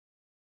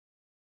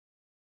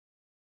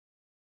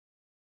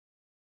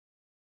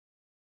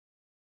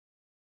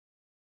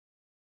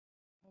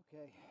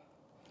Okay,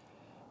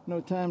 no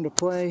time to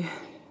play. I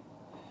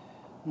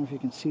don't know if you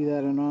can see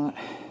that or not.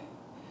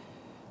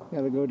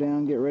 Gotta go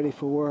down, get ready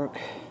for work.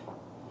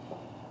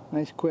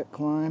 Nice quick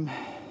climb.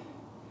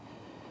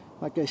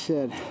 Like I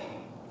said,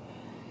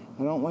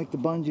 I don't like the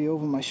bungee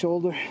over my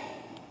shoulder,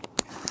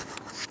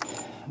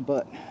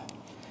 but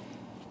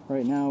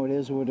right now it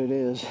is what it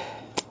is.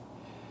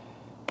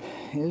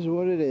 It is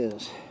what it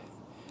is.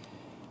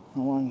 I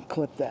want to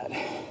clip that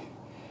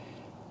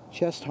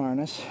chest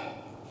harness.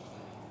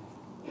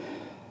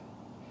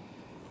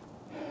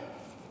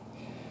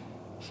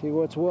 See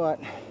what's what.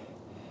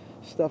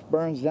 Stuff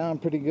burns down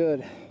pretty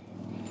good.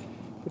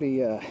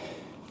 Pretty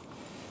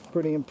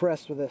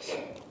impressed with this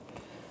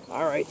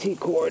RIT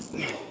cord.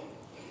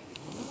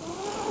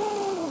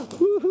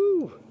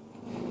 Woohoo!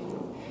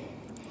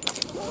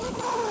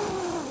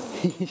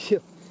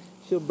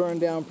 she'll burn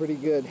down pretty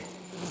good.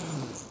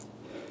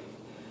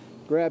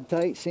 Grab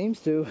tight, seems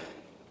to.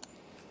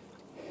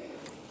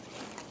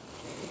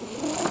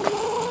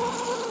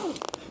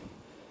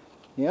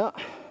 Yeah.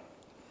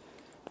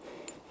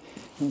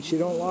 And she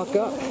don't lock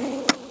up.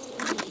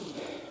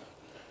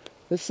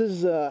 This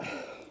is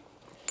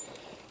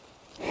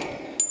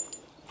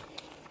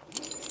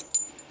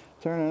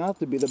turning out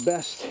to be the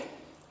best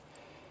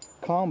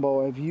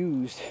combo I've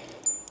used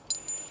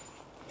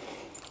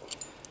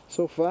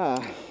so far.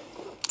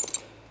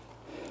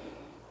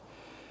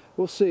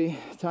 We'll see.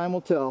 Time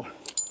will tell.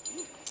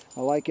 I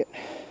like it.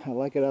 I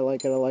like it. I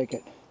like it. I like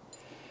it.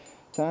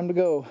 Time to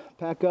go.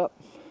 Pack up.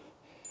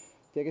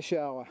 Take a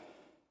shower.